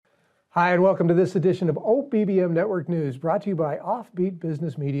Hi, and welcome to this edition of OBBM Network News, brought to you by Offbeat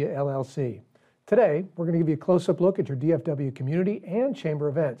Business Media, LLC. Today, we're going to give you a close-up look at your DFW community and chamber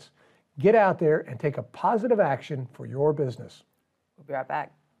events. Get out there and take a positive action for your business. We'll be right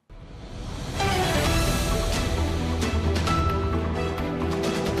back.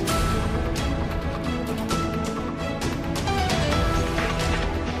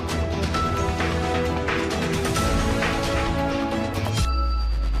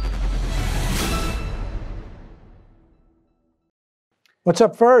 What's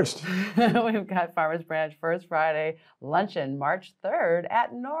up first? We've got Farmers Branch First Friday Luncheon, March 3rd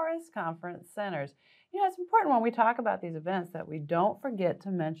at Norris Conference Centers. You know, it's important when we talk about these events that we don't forget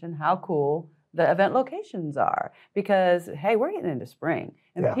to mention how cool the event locations are, because, hey, we're getting into spring,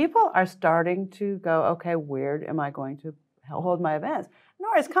 and people are starting to go, okay, where am I going to hold my events?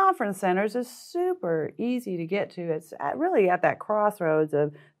 Norris Conference Centers is super easy to get to. It's really at that crossroads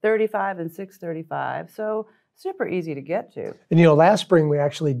of 35 and 635, so super easy to get to. And you know, last spring we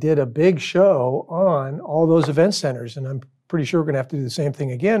actually did a big show on all those event centers, and I'm pretty sure we're going to have to do the same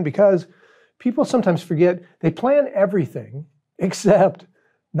thing again, because people sometimes forget they plan everything except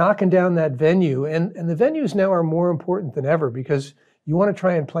knocking down that venue. And the venues now are more important than ever, because you want to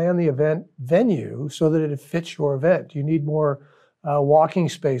try and plan the event venue so that it fits your event. Do you need more walking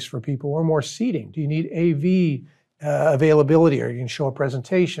space for people or more seating? Do you need AV availability? Are you going to show a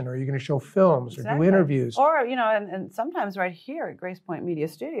presentation? Or are you going to show films or do interviews? Or, you know, and sometimes right here at Grace Point Media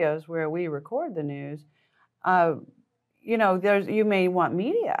Studios, where we record the news, you know, you may want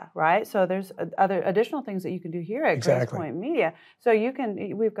media, right? So there's other additional things that you can do here at Grace Point Media. So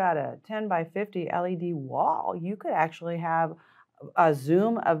we've got a 10 by 50 LED wall. You could actually have a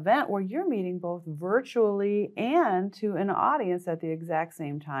Zoom event where you're meeting both virtually and to an audience at the exact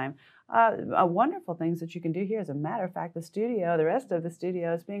same time. Wonderful things that you can do here. As a matter of fact, the rest of the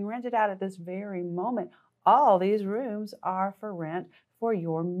studio is being rented out at this very moment. All these rooms are for rent for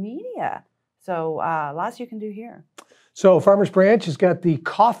your media. So lots you can do here. So Farmers Branch has got the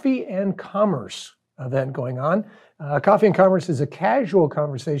Coffee and Commerce event going on. Coffee and Commerce is a casual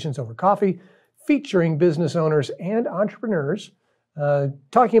conversations over coffee featuring business owners and entrepreneurs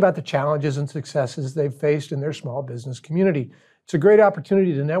talking about the challenges and successes they've faced in their small business community. It's a great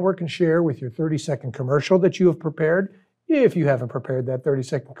opportunity to network and share with your 30-second commercial that you have prepared. If you haven't prepared that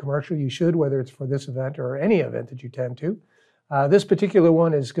 30-second commercial, you should, whether it's for this event or any event that you tend to. This particular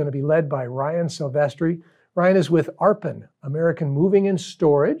one is going to be led by Ryan Silvestri. Ryan is with ARPAN, American Moving and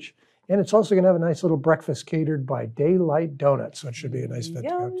Storage, and it's also going to have a nice little breakfast catered by Daylight Donuts, so it should be a nice event to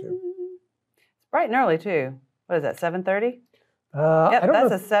go to. It's bright and early, too. What is that, 7:30? Yep,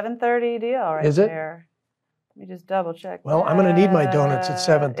 that's a 7:30 deal right is it? There. Let me just double check. Well, I'm going to need my donuts at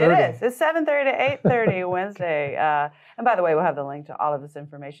 7:30. It is. It's 7:30 to 8:30 Wednesday. And by the way, we'll have the link to all of this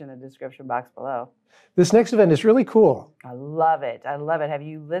information in the description box below. This next event is really cool. I love it. I love it. Have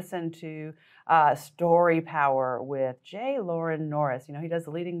you listened to Story Power with J. Loren Norris? You know, he does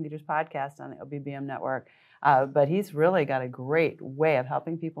the Leading Leaders podcast on the OBBM network, but he's really got a great way of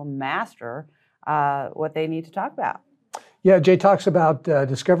helping people master what they need to talk about. Yeah, Jay talks about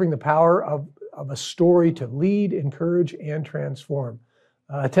discovering the power of a story to lead, encourage, and transform.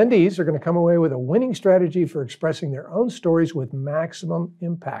 Attendees are going to come away with a winning strategy for expressing their own stories with maximum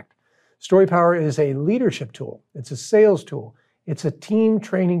impact. Story Power is a leadership tool. It's a sales tool. It's a team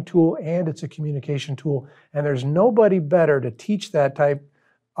training tool, and it's a communication tool. And there's nobody better to teach that type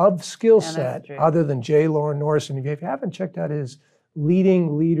of skill set other than J. Loren Norris. And if you haven't checked out his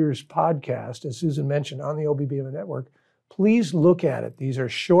Leading Leaders podcast, as Susan mentioned, on the OBBM network, please look at it. These are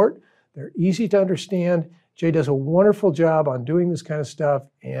short. They're easy to understand. Jay does a wonderful job on doing this kind of stuff,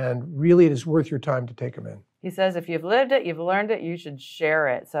 and really it is worth your time to take them in. He says if you've lived it, you've learned it, you should share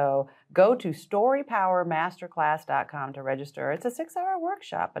it. So go to storypowermasterclass.com to register. It's a 6-hour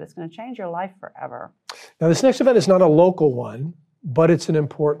workshop, but it's going to change your life forever. Now, this next event is not a local one, but it's an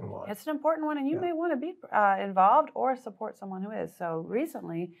important one. It's an important one, and you may want to be involved or support someone who is. So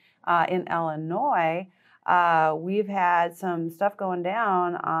recently in Illinois, we've had some stuff going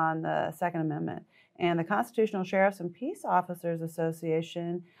down on the Second Amendment. And the Constitutional Sheriffs and Peace Officers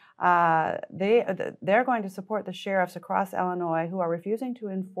Association, they're going to support the sheriffs across Illinois who are refusing to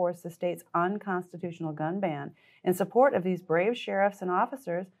enforce the state's unconstitutional gun ban. In support of these brave sheriffs and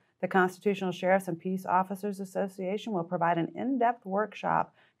officers, the Constitutional Sheriffs and Peace Officers Association will provide an in-depth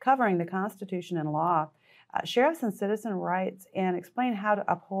workshop covering the Constitution and law, sheriffs and citizen rights, and explain how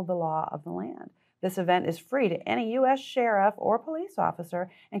to uphold the law of the land. This event is free to any U.S. sheriff or police officer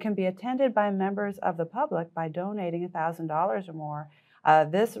and can be attended by members of the public by donating $1,000 or more.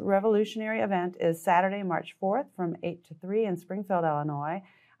 This revolutionary event is Saturday, March 4th from 8 to 3 in Springfield, Illinois.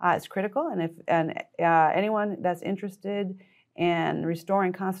 It's critical, and if anyone that's interested in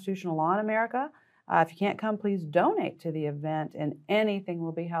restoring constitutional law in America, if you can't come, please donate to the event, and anything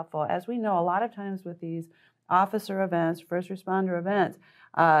will be helpful. As we know, a lot of times with these officer events, first responder events,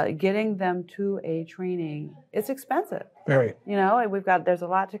 getting them to a training, it's expensive. Very. You know, there's a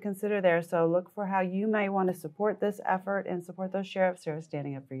lot to consider there. So look for how you may want to support this effort and support those sheriffs who are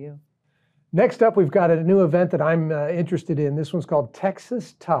standing up for you. Next up, we've got a new event that I'm interested in. This one's called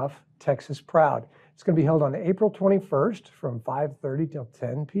Texas Tough, Texas Proud. It's going to be held on April 21st from 5:30 till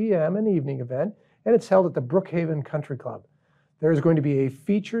 10 p.m., an evening event, and it's held at the Brookhaven Country Club. There is going to be a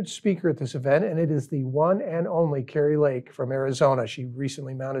featured speaker at this event, and it is the one and only Kari Lake from Arizona. She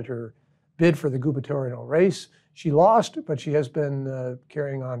recently mounted her bid for the gubernatorial race. She lost, but she has been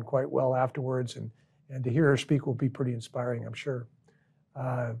carrying on quite well afterwards, and to hear her speak will be pretty inspiring, I'm sure.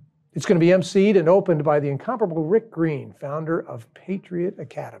 It's going to be emceed and opened by the incomparable Rick Green, founder of Patriot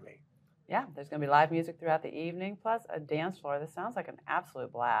Academy. Yeah, there's going to be live music throughout the evening, plus a dance floor. This sounds like an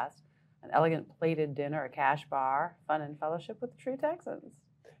absolute blast. An elegant plated dinner, a cash bar, fun and fellowship with true Texans.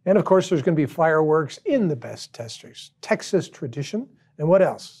 And of course, there's going to be fireworks in the best Texas tradition. And what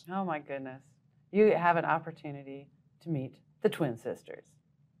else? Oh my goodness. You have an opportunity to meet the twin sisters.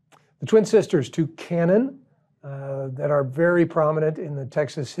 The twin sisters, two canon that are very prominent in the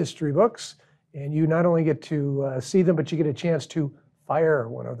Texas history books. And you not only get to see them, but you get a chance to fire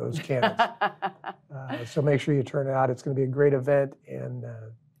one of those cannons. So make sure you turn out. It's going to be a great event, and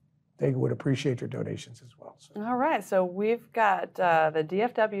they would appreciate your donations as well. So. All right, so we've got the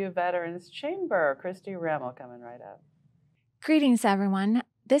DFW Veterans Chamber, Christy Remmel, coming right up. Greetings, everyone.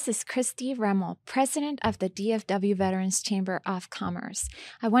 This is Christy Remmel, president of the DFW Veterans Chamber of Commerce.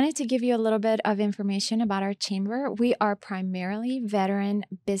 I wanted to give you a little bit of information about our chamber. We are primarily veteran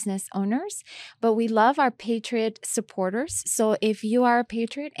business owners, but we love our Patriot supporters. So if you are a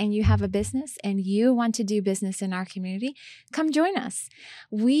Patriot and you have a business and you want to do business in our community, come join us.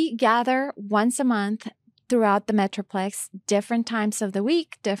 We gather once a month throughout the Metroplex, different times of the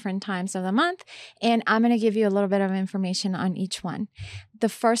week, different times of the month, and I'm going to give you a little bit of information on each one. The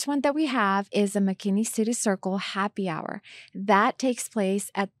first one that we have is the McKinney City Circle Happy Hour. That takes place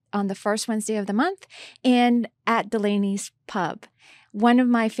on the first Wednesday of the month and at Delaney's Pub. One of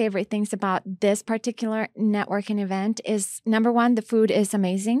my favorite things about this particular networking event is, number one, the food is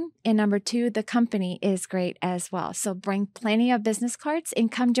amazing, and number two, the company is great as well. So bring plenty of business cards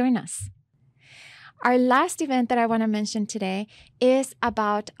and come join us. Our last event that I want to mention today is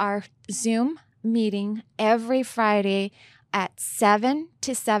about our Zoom meeting every Friday at 7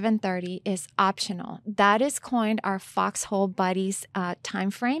 to 7:30 is optional. That is coined our Foxhole Buddies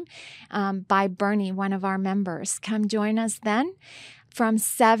time frame by Bernie, one of our members. Come join us then. From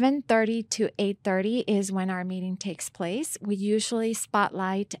 7:30 to 8:30 is when our meeting takes place. We usually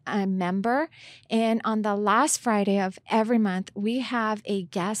spotlight a member. And on the last Friday of every month, we have a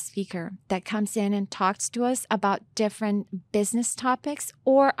guest speaker that comes in and talks to us about different business topics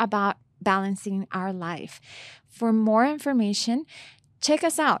or about balancing our life. For more information, check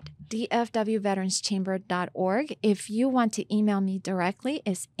us out, dfwveteranschamber.org. If you want to email me directly,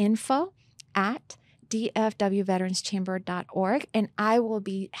 it's info@dfwveteranschamber.org, and I will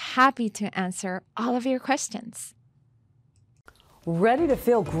be happy to answer all of your questions. Ready to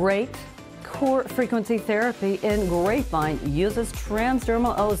feel great? Core Frequency Therapy in Grapevine uses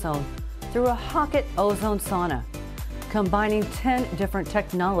transdermal ozone through a Hocket ozone sauna, combining 10 different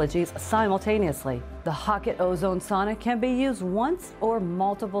technologies simultaneously. The Hocket ozone sauna can be used once or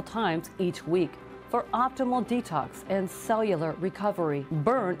multiple times each week for optimal detox and cellular recovery.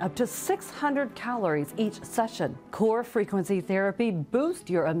 Burn up to 600 calories each session. Core Frequency Therapy boosts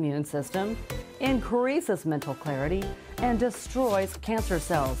your immune system, increases mental clarity, and destroys cancer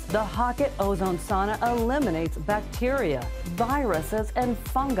cells. The Hocket ozone sauna eliminates bacteria, viruses, and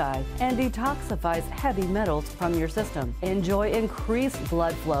fungi, and detoxifies heavy metals from your system. Enjoy increased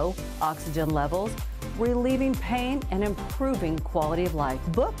blood flow, oxygen levels, relieving pain, and improving quality of life.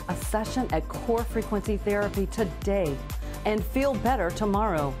 Book a session at Core Frequency Therapy today and feel better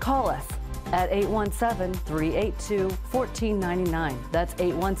tomorrow. Call us at 817-382-1499. That's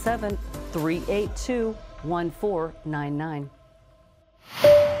 817-382-1499.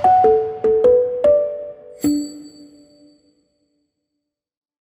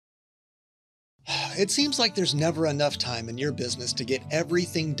 It seems like there's never enough time in your business to get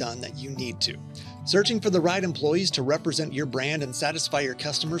everything done that you need to. Searching for the right employees to represent your brand and satisfy your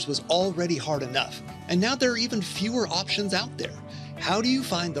customers was already hard enough, and now there are even fewer options out there. How do you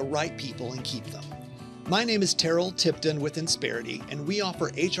find the right people and keep them? My name is Terrell Tipton with Insperity, and we offer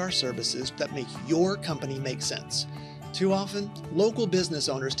HR services that make your company make sense. Too often, local business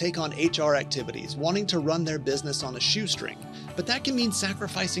owners take on HR activities, wanting to run their business on a shoestring, but that can mean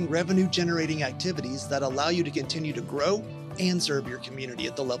sacrificing revenue-generating activities that allow you to continue to grow and serve your community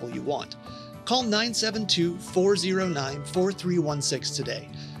at the level you want. Call 972-409-4316 today.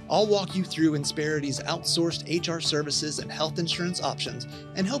 I'll walk you through Insperity's outsourced HR services and health insurance options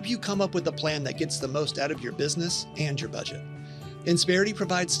and help you come up with a plan that gets the most out of your business and your budget. Insperity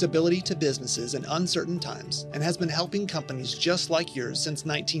provides stability to businesses in uncertain times and has been helping companies just like yours since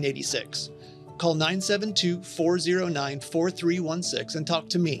 1986. Call 972-409-4316 and talk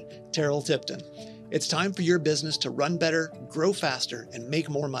to me, Terrell Tipton. It's time for your business to run better, grow faster, and make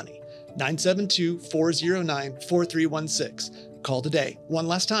more money. 972-409-4316. Call today. One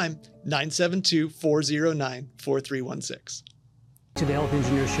last time, 972-409-4316. To the Health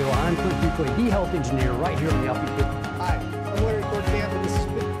Engineer Show, I'm Clint Buckley, the Health Engineer, right here on the Offbeat Group. Hi, I'm Larry Cortamp, and this is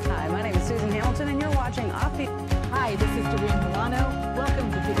Hi, my name is Susan Hamilton, and you're watching Offbeat. Hi, this is Doreen Milano. Welcome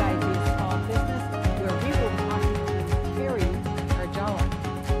to Big Ideas Small Business, where we will be talking with Carrie Arjala.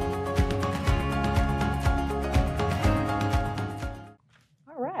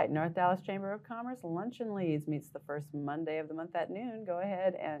 All right, North Dallas Chamber of Commerce Luncheon Leads meets the first Monday of the month at noon. Go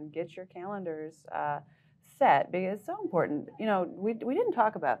ahead and get your calendars set, because it's so important. You know, we didn't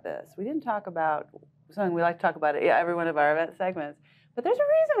talk about this. We didn't talk about something we like to talk about at every one of our event segments. But there's a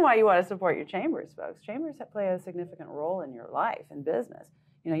reason why you want to support your chambers, folks. Chambers play a significant role in your life and business.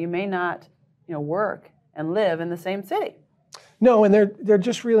 You know, you may not, work and live in the same city. No, and they're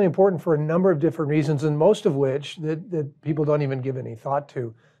just really important for a number of different reasons, and most of which that people don't even give any thought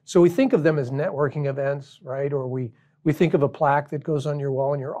to. So we think of them as networking events, right? Or we think of a plaque that goes on your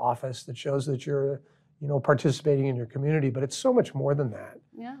wall in your office that shows that you're participating in your community, but it's so much more than that.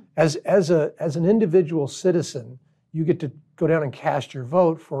 Yeah. As an individual citizen, you get to go down and cast your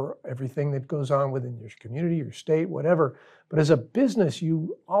vote for everything that goes on within your community, your state, whatever. But as a business,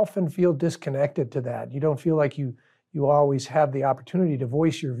 you often feel disconnected to that. You don't feel like you always have the opportunity to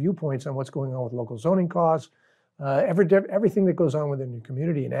voice your viewpoints on what's going on with local zoning costs, everything that goes on within your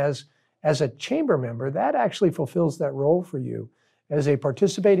community. And as a chamber member, that actually fulfills that role for you. As a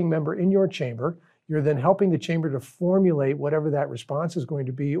participating member in your chamber, you're then helping the chamber to formulate whatever that response is going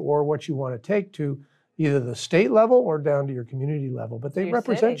to be, or what you want to take to either the state level or down to your community level. But they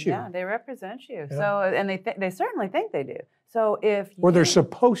represent you. Yeah, they represent you. Yeah. So, and they certainly think they do. So or they're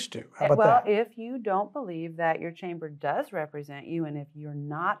supposed to. How about that? If you don't believe that your chamber does represent you, and if you're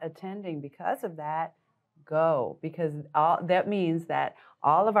not attending because of that, go, because that means that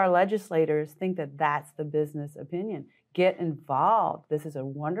all of our legislators think that that's the business opinion. Get involved. This is a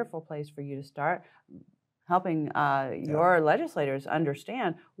wonderful place for you to start helping your legislators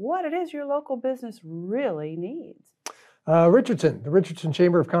understand what it is your local business really needs. The Richardson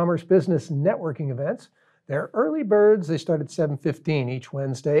Chamber of Commerce Business Networking Events. They're early birds. They start at 7:15 each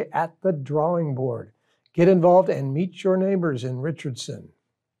Wednesday at the Drawing Board. Get involved and meet your neighbors in Richardson.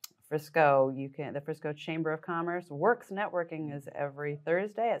 Frisco, the Frisco Chamber of Commerce Works Networking is every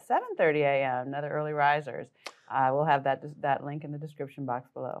Thursday at 7:30 a.m. Another early risers. We'll have that link in the description box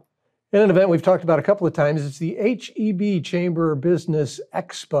below. And an event we've talked about a couple of times, it's the HEB Chamber Business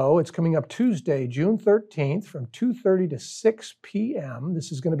Expo. It's coming up Tuesday, June 13th from 2:30 to 6 p.m.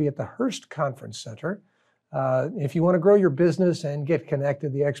 This is going to be at the Hearst Conference Center. If you want to grow your business and get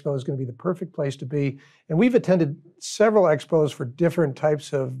connected, the expo is going to be the perfect place to be. And we've attended several expos for different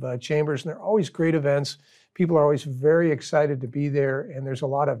types of chambers, and they're always great events. People are always very excited to be there, and there's a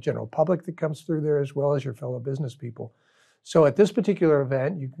lot of general public that comes through there as well as your fellow business people. So at this particular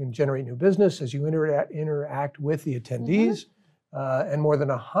event, you can generate new business as you interact with the attendees and more than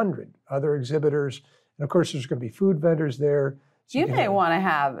 100 other exhibitors. And of course, there's going to be food vendors there. So you may want to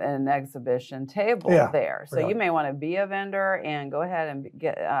have an exhibition table there. So you may want to be a vendor and go ahead and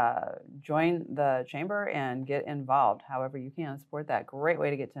join the chamber and get involved however you can. Support that. Great way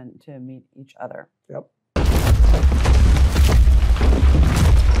to get to meet each other. Yep.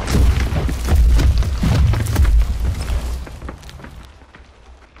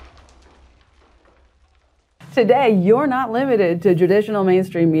 Today, you're not limited to traditional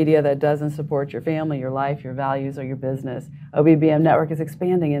mainstream media that doesn't support your family, your life, your values, or your business. OBBM Network is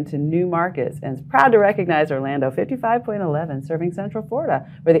expanding into new markets and is proud to recognize Orlando 55.11, serving Central Florida,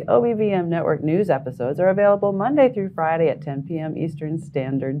 where the OBBM Network news episodes are available Monday through Friday at 10 p.m. Eastern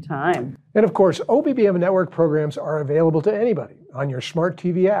Standard Time. And of course, OBBM Network programs are available to anybody on your smart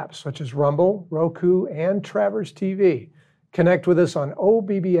TV apps, such as Rumble, Roku, and Travers TV. Connect with us on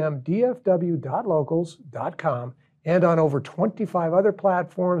obbmdfw.locals.com and on over 25 other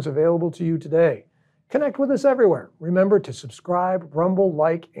platforms available to you today. Connect with us everywhere. Remember to subscribe, rumble,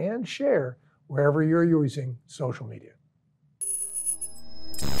 like, and share wherever you're using social media.